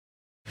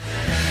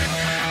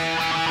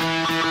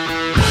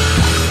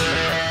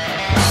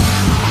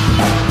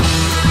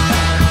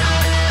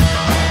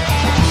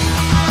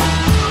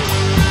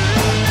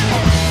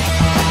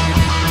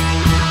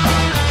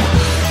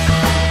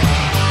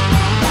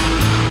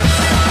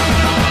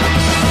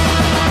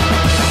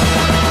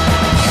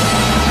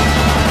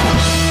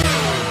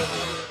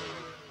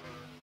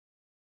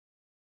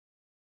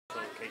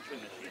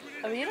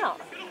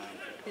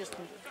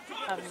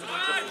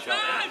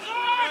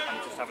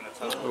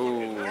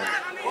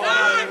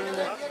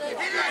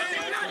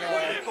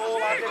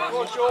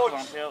on, George.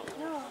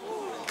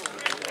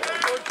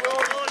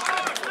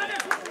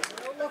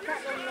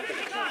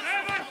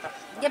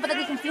 Yeah, but then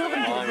you can feel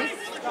them doing this.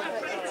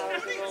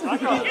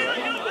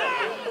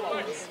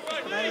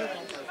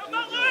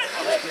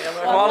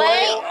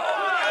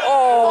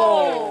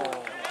 Oh!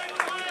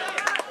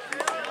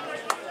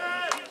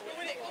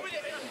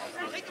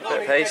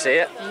 Bit of pace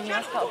here. He's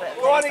got a bit of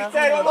Go on, he's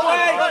dead on the way!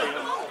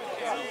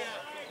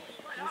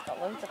 He's got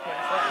loads of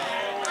pace.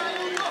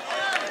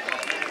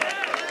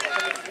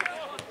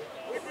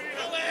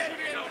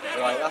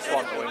 Right, that's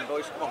one for him,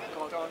 boys. Come on,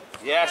 come on, come on.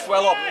 Yes,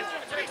 well up.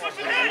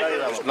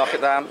 Just knock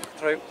it down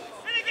through.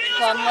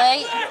 Go on,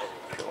 Lee.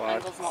 Wide.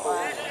 Angle's not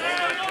there.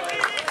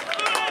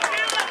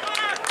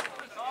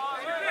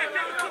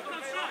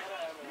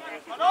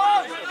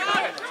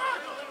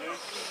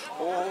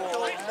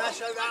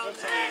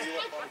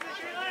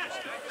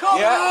 Come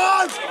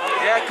on!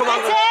 Yeah, come on,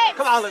 Lewis.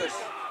 Come on, Lewis.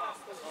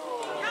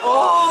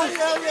 Oh,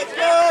 yeah, it's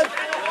good.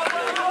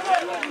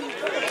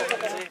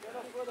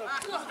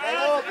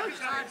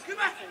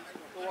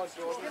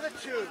 Give it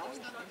to.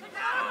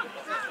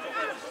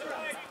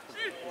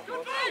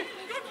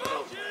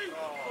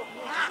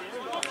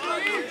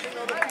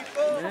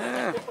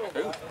 Yeah.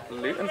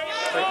 Luton,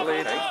 take the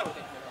lead.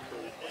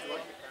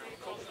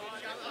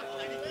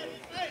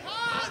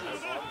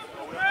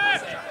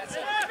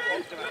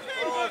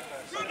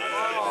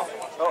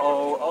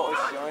 Uh-oh,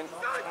 it's showing.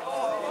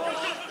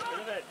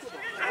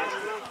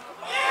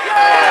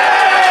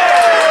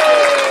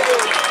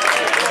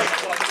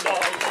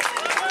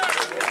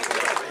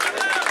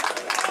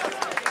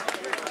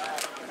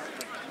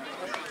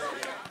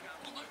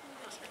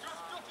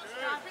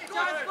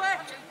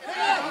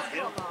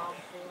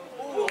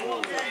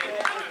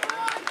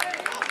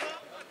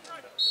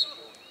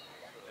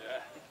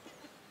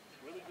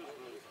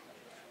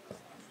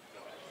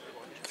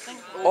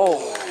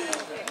 Oh!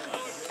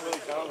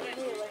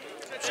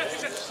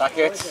 Sack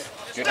it.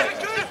 Good.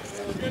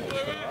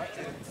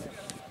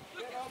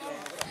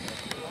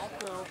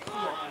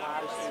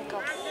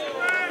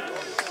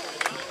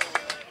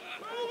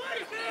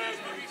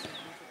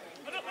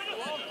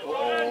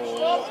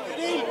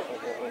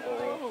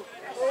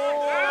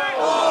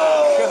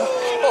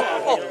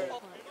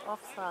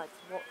 Offside,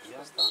 watch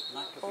that.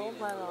 Oh,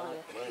 where are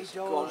you?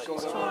 Go on.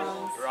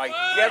 Right,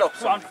 get up,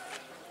 son.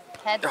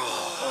 Head.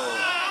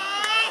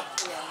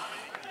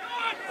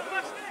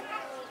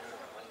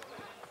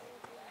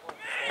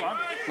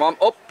 Come on,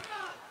 up!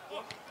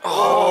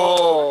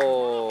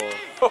 Oh!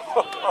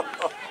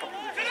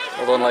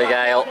 Well done, Lee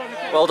Gale.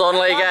 Well done,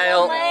 Lee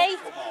Gale.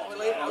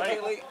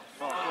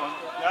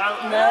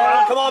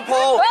 No. Come on,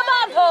 Paul. Come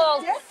on,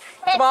 Paul.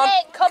 Come on.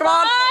 Come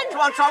on.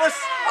 Come on, Thomas.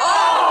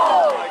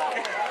 Oh!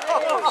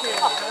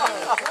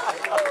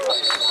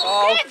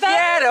 Oh,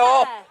 get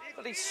up!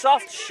 Bloody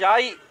soft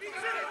shite.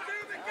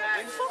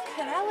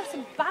 Fucking hell, that's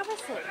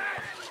embarrassing.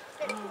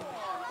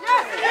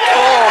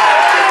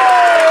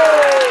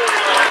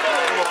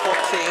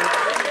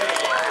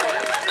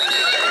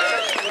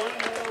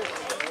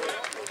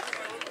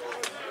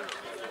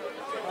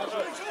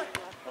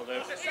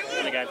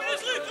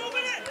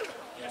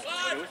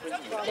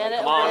 Get it,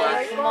 come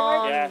on. Come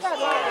on. Yes.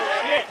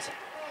 Shit!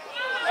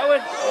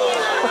 Owen!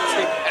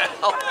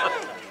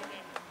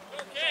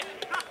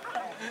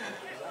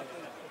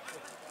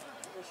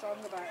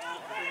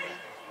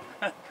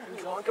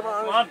 Come on.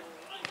 Come on.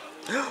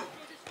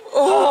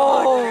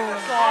 Oh!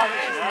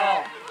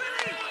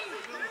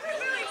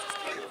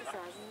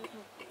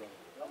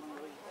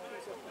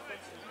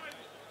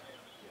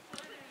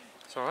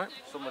 It's alright.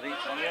 Somebody.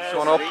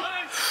 Someone up.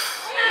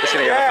 It's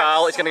going to give a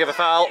foul. It's going to give a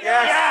foul.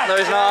 Yes. No,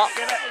 he's not.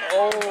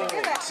 Oh,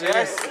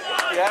 dear.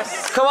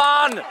 Yes. Come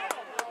on!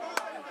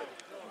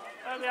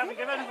 We haven't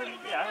given anything.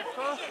 Yeah, of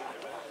course.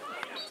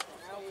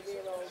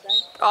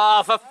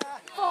 Oh, for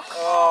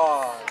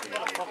Oh.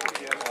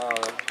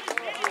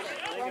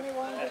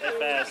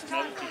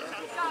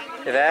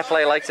 If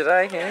airplay like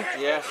today, yeah.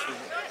 Yes.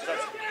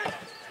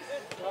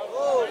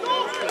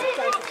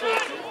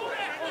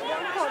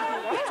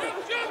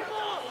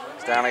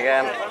 It's down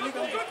again.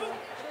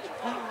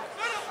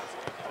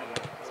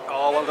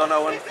 Oh, well done,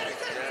 Owen.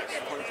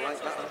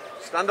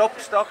 Stand up,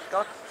 Scott.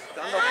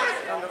 Stand up.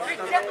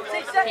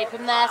 Keep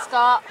him there,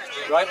 Scott.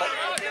 Right, mate.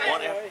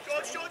 One here.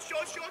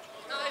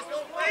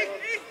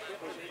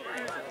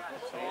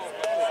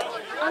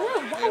 I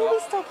know, why are we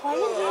still playing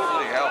here?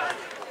 Bloody hell.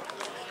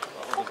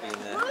 That wasn't being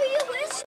there.